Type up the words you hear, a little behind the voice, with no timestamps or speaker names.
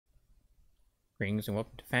Greetings and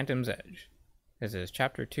welcome to Phantom's Edge. This is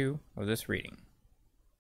Chapter 2 of this reading.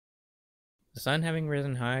 The sun having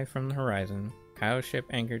risen high from the horizon, Kaio's ship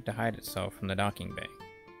anchored to hide itself from the docking bay.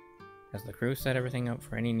 As the crew set everything up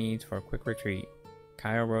for any needs for a quick retreat,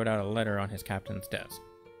 Kaio wrote out a letter on his captain's desk.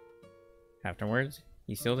 Afterwards,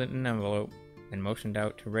 he sealed it in an envelope and motioned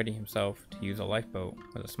out to ready himself to use a lifeboat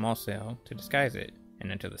with a small sail to disguise it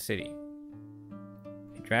and enter the city.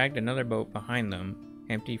 He dragged another boat behind them,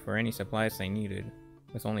 empty for any supplies they needed,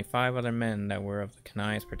 with only 5 other men that were of the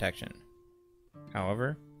Kanai's protection.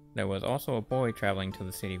 However, there was also a boy traveling to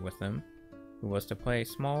the city with them, who was to play a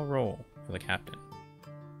small role for the captain.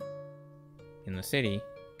 In the city,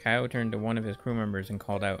 Kaio turned to one of his crew members and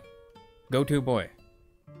called out, "Go to, boy!"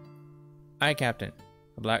 "Aye, Captain,"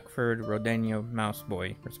 a black-furred Rodeno mouse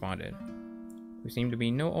boy responded, who seemed to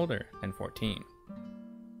be no older than 14.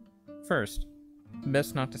 First,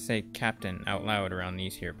 best not to say captain out loud around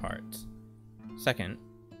these here parts. Second,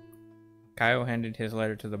 Kaio handed his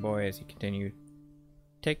letter to the boy as he continued,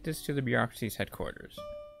 "Take this to the bureaucracy's headquarters.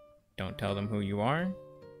 Don't tell them who you are,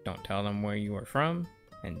 don't tell them where you are from,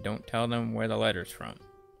 and don't tell them where the letter's from.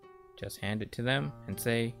 Just hand it to them and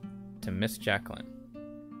say, 'To Miss Jacqueline.'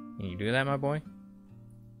 Can you do that, my boy?"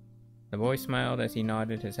 The boy smiled as he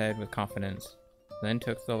nodded his head with confidence, then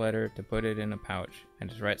took the letter to put it in a pouch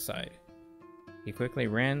at his right side. He quickly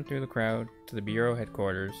ran through the crowd to the bureau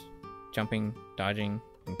headquarters, jumping, dodging,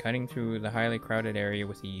 and cutting through the highly crowded area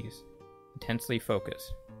with ease, intensely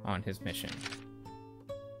focused on his mission.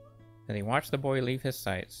 As he watched the boy leave his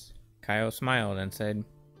sights, Kaio smiled and said,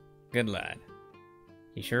 "Good lad."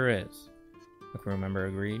 "He sure is," the crew member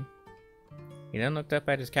agreed. He then looked up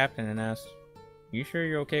at his captain and asked, "You sure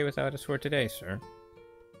you're okay without us for today, sir?"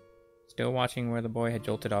 Still watching where the boy had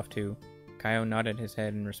jolted off to, Kaio nodded his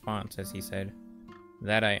head in response as he said,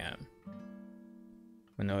 "That I am."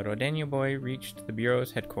 When the Rodeno boy reached the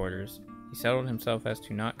bureau's headquarters, he settled himself as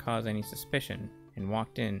to not cause any suspicion and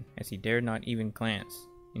walked in as he dared not even glance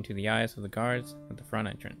into the eyes of the guards at the front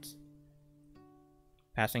entrance.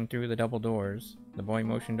 Passing through the double doors, the boy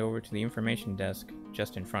motioned over to the information desk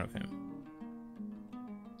just in front of him.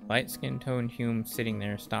 Light-skinned toned Hume sitting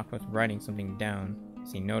there stopped with writing something down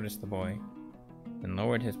as he noticed the boy, then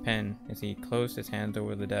lowered his pen as he closed his hands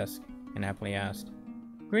over the desk and happily asked,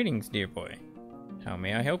 "Greetings, dear boy. How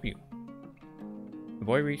may I help you?" The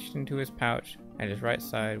boy reached into his pouch at his right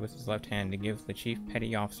side with his left hand to give the Chief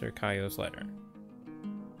Petty Officer Kaio's letter.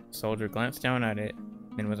 The soldier glanced down at it,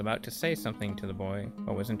 then was about to say something to the boy,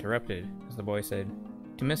 but was interrupted as the boy said,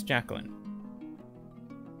 "To Miss Jacqueline."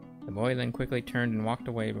 The boy then quickly turned and walked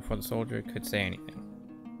away before the soldier could say anything.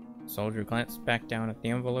 The soldier glanced back down at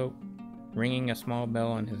the envelope, ringing a small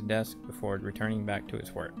bell on his desk before returning back to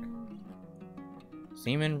his work.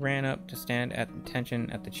 Seaman ran up to stand at attention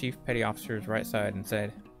at the Chief Petty Officer's right side and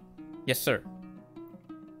said, "Yes, sir."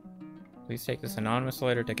 "Please take this anonymous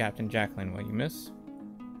letter to Captain Jacqueline, will you, miss?"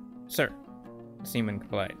 "Sir," the seaman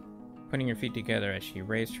replied, putting her feet together as she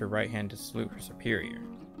raised her right hand to salute her superior.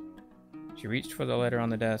 She reached for the letter on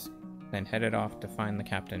the desk, then headed off to find the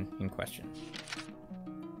captain in question.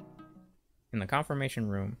 In the confirmation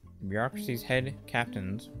room, the bureaucracy's head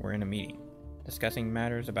captains were in a meeting, discussing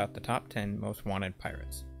matters about the top 10 most wanted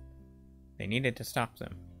pirates. They needed to stop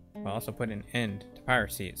them, while also put an end to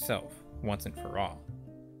piracy itself, once and for all.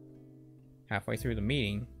 Halfway through the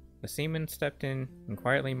meeting, the seaman stepped in and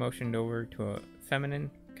quietly motioned over to a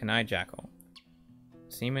feminine Kanai jackal.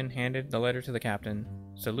 The seaman handed the letter to the captain,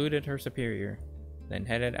 saluted her superior, then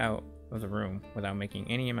headed out of the room without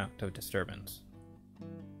making any amount of disturbance.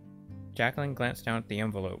 Jacqueline glanced down at the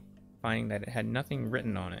envelope, finding that it had nothing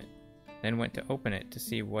written on it, then went to open it to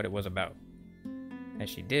see what it was about. As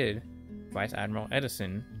she did, Vice Admiral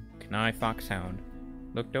Edison, Kanai Foxhound,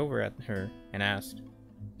 looked over at her and asked,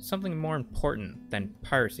 "Something more important than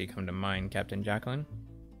piracy come to mind, Captain Jacqueline?"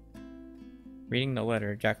 Reading the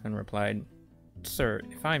letter, Jacqueline replied, "Sir,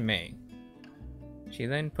 if I may." She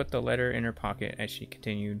then put the letter in her pocket as she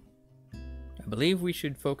continued, "I believe we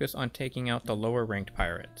should focus on taking out the lower-ranked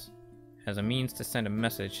pirates, as a means to send a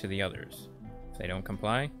message to the others. If they don't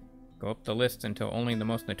comply, go up the list until only the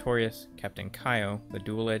most notorious Captain Kaio, the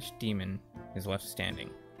dual-edged demon, is left standing."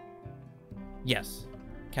 "Yes,"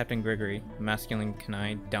 Captain Gregory, the masculine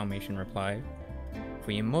Kanai Dalmatian replied. "If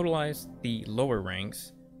we immortalize the lower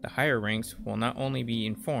ranks, the higher ranks will not only be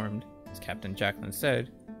informed, as Captain Jacqueline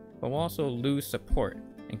said, but will also lose support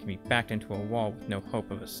and can be backed into a wall with no hope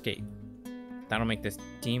of escape. That'll make this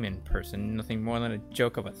demon person nothing more than a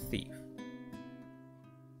joke of a thief."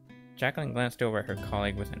 Jacqueline glanced over at her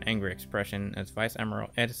colleague with an angry expression as Vice Admiral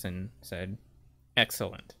Edison said,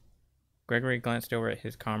 "Excellent. Gregory glanced over at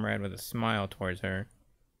his comrade with a smile towards her.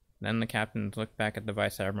 Then the captains looked back at the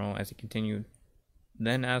Vice Admiral as he continued,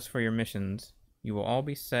 "Then as for your missions, you will all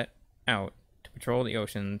be set out to patrol the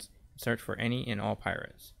oceans and search for any and all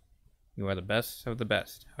pirates. You are the best of the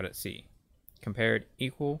best out at sea, compared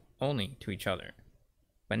equal only to each other.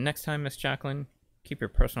 But next time, Miss Jacqueline, keep your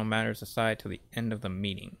personal matters aside till the end of the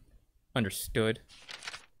meeting. Understood?"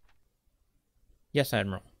 "Yes,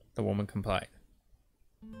 Admiral," the woman complied.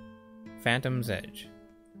 Phantom's Edge.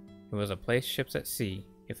 It was a place ships at sea,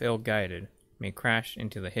 if ill-guided, may crash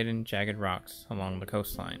into the hidden jagged rocks along the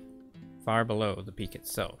coastline, far below the peak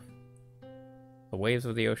itself. The waves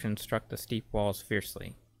of the ocean struck the steep walls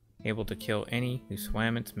fiercely, able to kill any who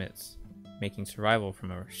swam its midst, making survival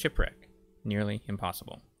from a shipwreck nearly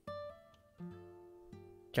impossible.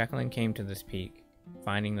 Jacqueline came to this peak,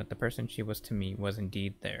 finding that the person she was to meet was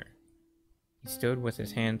indeed there. He stood with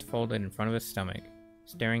his hands folded in front of his stomach,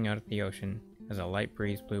 staring out at the ocean as a light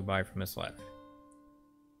breeze blew by from his left.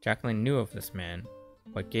 Jacqueline knew of this man,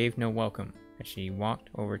 but gave no welcome as she walked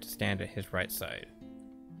over to stand at his right side.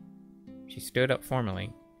 She stood up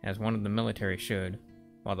formally, as one of the military should,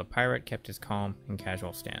 while the pirate kept his calm and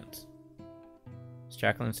casual stance. As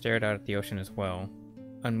Jacqueline stared out at the ocean as well,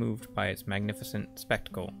 unmoved by its magnificent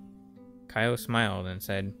spectacle, Kaio smiled and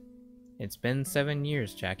said, "It's been 7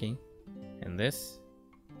 years, Jackie, and this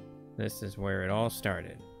is where it all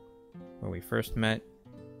started, where we first met,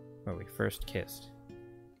 where we first kissed."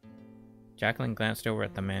 Jacqueline glanced over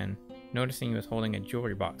at the man, noticing he was holding a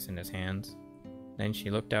jewelry box in his hands. Then she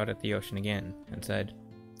looked out at the ocean again and said,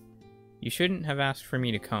 "You shouldn't have asked for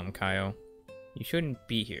me to come, Kaio. You shouldn't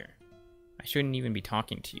be here. I shouldn't even be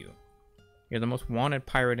talking to you. You're the most wanted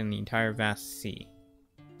pirate in the entire vast sea.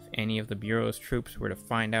 If any of the Bureau's troops were to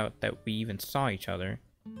find out that we even saw each other,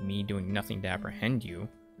 me doing nothing to apprehend you,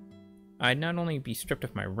 I'd not only be stripped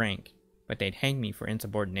of my rank, but they'd hang me for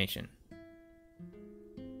insubordination."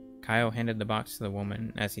 Kaio handed the box to the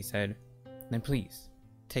woman as he said, "Then please,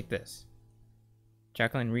 take this."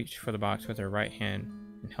 Jacqueline reached for the box with her right hand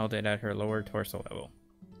and held it at her lower torso level,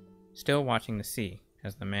 still watching the sea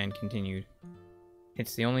as the man continued,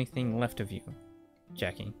 "It's the only thing left of you,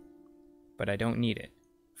 Jackie, but I don't need it,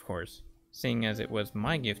 of course, seeing as it was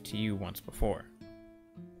my gift to you once before."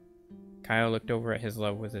 Kaio looked over at his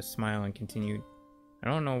love with a smile and continued, "I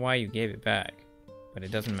don't know why you gave it back, but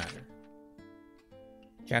it doesn't matter."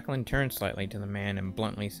 Jacqueline turned slightly to the man and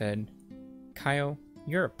bluntly said, "Kaio,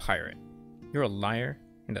 you're a pirate. You're a liar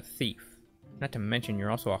and a thief. Not to mention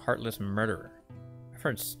you're also a heartless murderer. I've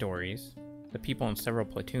heard stories, the people in several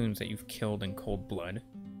platoons that you've killed in cold blood.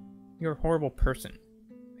 You're a horrible person.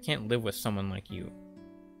 I can't live with someone like you."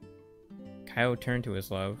 Kaio turned to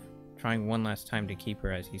his love, trying one last time to keep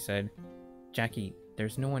her as he said, "Jackie,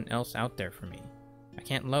 there's no one else out there for me. I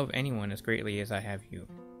can't love anyone as greatly as I have you.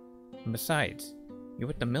 And besides, you're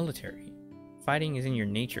with the military. Fighting is in your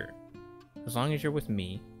nature. As long as you're with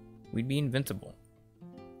me, we'd be invincible.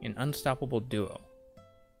 An unstoppable duo.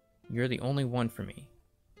 You're the only one for me,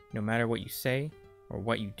 no matter what you say or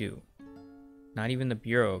what you do. Not even the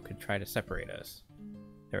Bureau could try to separate us.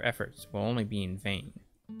 Their efforts will only be in vain."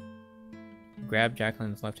 He grabbed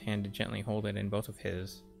Jacqueline's left hand to gently hold it in both of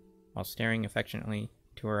his, while staring affectionately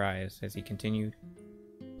to her eyes as he continued,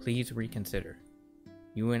 "Please reconsider.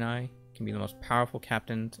 You and I can be the most powerful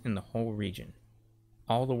captains in the whole region.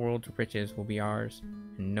 All the world's riches will be ours,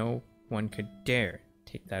 and no one could dare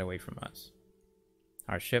take that away from us.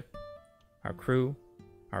 Our ship, our crew,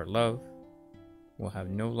 our love will have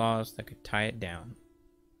no laws that could tie it down."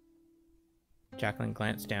 Jacqueline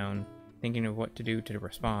glanced down, thinking of what to do to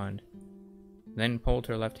respond, then pulled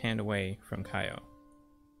her left hand away from Kaio.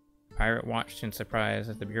 The pirate watched in surprise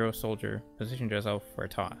as the Bureau soldier positioned herself for a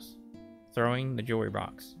toss, throwing the jewelry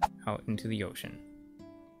box out into the ocean.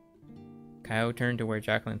 Kaio turned to where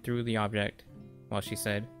Jacqueline threw the object, while she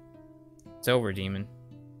said, "It's over, demon.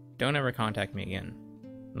 Don't ever contact me again,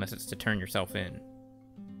 unless it's to turn yourself in."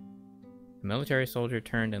 The military soldier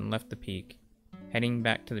turned and left the peak, heading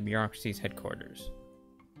back to the bureaucracy's headquarters.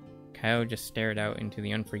 Kaio just stared out into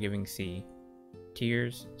the unforgiving sea,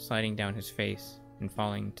 tears sliding down his face and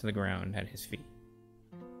falling to the ground at his feet.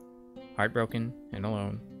 Heartbroken and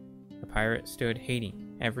alone, the pirate stood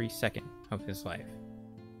hating every second of his life.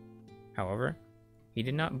 However, he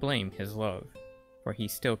did not blame his love, for he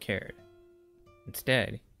still cared.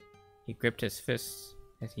 Instead, he gripped his fists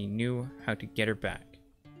as he knew how to get her back.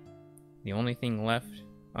 The only thing left,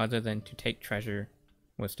 other than to take treasure,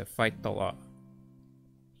 was to fight the law.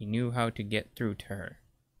 He knew how to get through to her.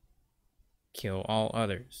 Kill all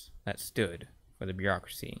others that stood for the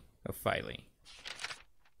bureaucracy of Filey.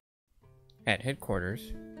 At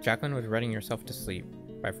headquarters, Jacqueline was readying herself to sleep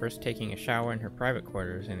by first taking a shower in her private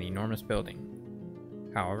quarters in the enormous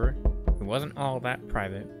building. However, it wasn't all that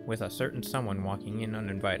private, with a certain someone walking in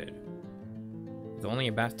uninvited. With only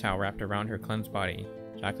a bath towel wrapped around her cleansed body,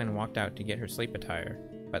 Jacqueline walked out to get her sleep attire,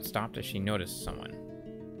 but stopped as she noticed someone.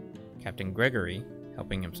 Captain Gregory,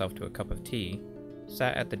 helping himself to a cup of tea,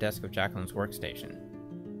 sat at the desk of Jacqueline's workstation.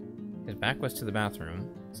 His back was to the bathroom,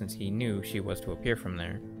 since he knew she was to appear from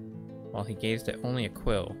there, while he gazed at only a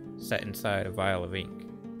quill set inside a vial of ink.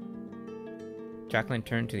 Jacqueline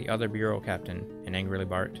turned to the other bureau captain and angrily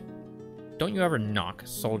barked, "Don't you ever knock,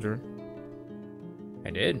 soldier?" "I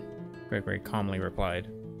did," Gregory calmly replied,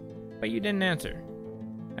 "but you didn't answer.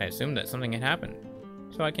 I assumed that something had happened,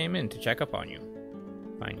 so I came in to check up on you.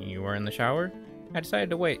 Finding you were in the shower, I decided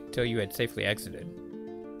to wait till you had safely exited.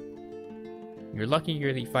 You're lucky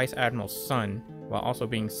you're the Vice Admiral's son, while also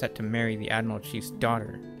being set to marry the Admiral Chief's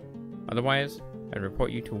daughter. Otherwise, I'd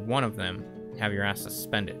report you to one of them and have your ass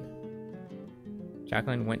suspended."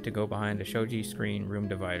 Jacqueline went to go behind the shoji screen room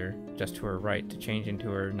divider just to her right to change into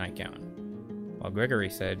her nightgown, while Gregory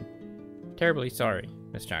said, "Terribly sorry,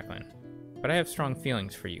 Miss Jacqueline, but I have strong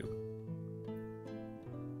feelings for you.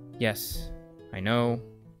 Yes, I know,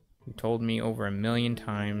 you told me over 1,000,000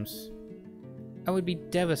 times. I would be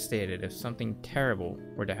devastated if something terrible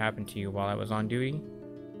were to happen to you while I was on duty,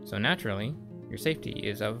 so naturally, your safety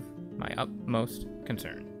is of my utmost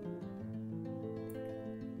concern."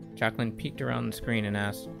 Jacqueline peeked around the screen and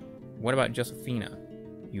asked, "What about Josephina?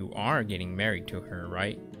 You are getting married to her,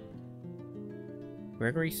 right?"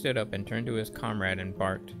 Gregory stood up and turned to his comrade and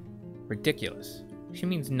barked, "Ridiculous. She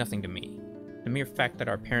means nothing to me. The mere fact that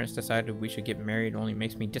our parents decided we should get married only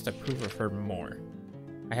makes me disapprove of her more.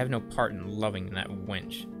 I have no part in loving that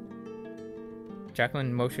wench."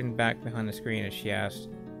 Jacqueline motioned back behind the screen as she asked,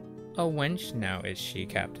 "A wench now, is she,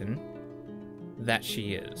 Captain?" "That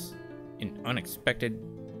she is. An unexpected,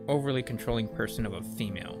 overly controlling person of a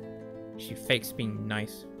female. She fakes being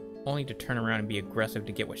nice, only to turn around and be aggressive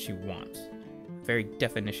to get what she wants. The very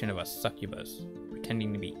definition of a succubus,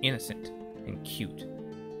 pretending to be innocent and cute."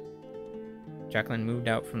 Jacqueline moved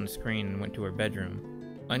out from the screen and went to her bedroom,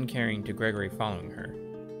 uncaring to Gregory following her.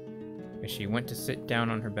 As she went to sit down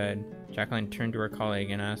on her bed, Jacqueline turned to her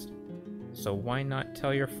colleague and asked, "So why not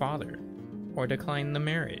tell your father, or decline the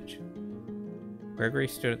marriage?" Gregory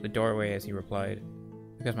stood at the doorway as he replied,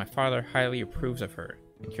 "Because my father highly approves of her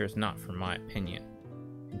and cares not for my opinion,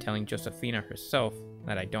 and telling Josephina herself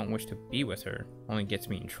that I don't wish to be with her only gets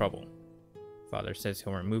me in trouble. Father says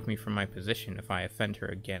he'll remove me from my position if I offend her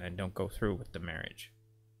again and don't go through with the marriage."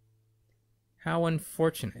 "How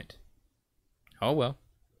unfortunate." "Oh well."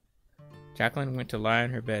 Jacqueline went to lie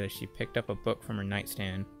on her bed as she picked up a book from her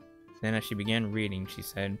nightstand. Then as she began reading, she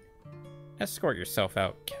said, "Escort yourself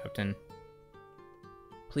out, Captain."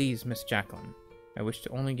 "Please, Miss Jacqueline. I wish to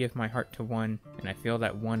only give my heart to one, and I feel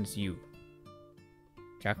that one is you."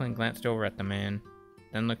 Jacqueline glanced over at the man,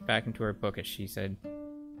 then looked back into her book as she said,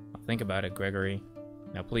 "I'll think about it, Gregory.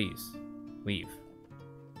 Now please, leave."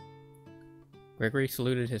 Gregory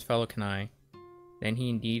saluted his fellow Kanai, then he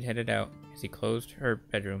indeed headed out as he closed her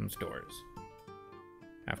bedroom's doors.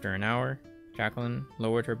 After an hour, Jacqueline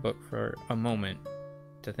lowered her book for a moment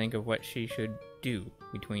to think of what she should do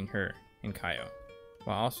between her and Kaio,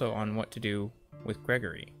 while also on what to do with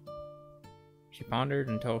Gregory. She pondered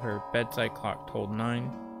until her bedside clock told 9,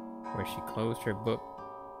 where she closed her book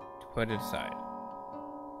to put it aside.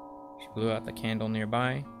 She blew out the candle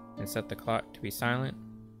nearby and set the clock to be silent,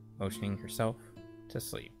 motioning herself to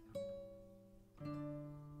sleep.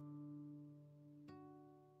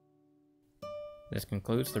 This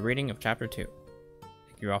concludes the reading of Chapter 2.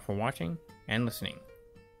 Thank you all for watching and listening.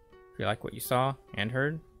 If you like what you saw and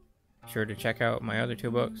heard, be sure to check out my other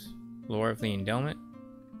 2 books, Lore of the Endowment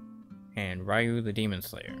and Ryu the Demon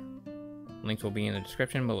Slayer. Links will be in the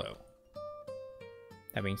description below.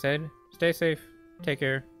 That being said, stay safe, take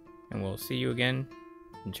care, and we'll see you again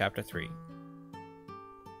in Chapter 3.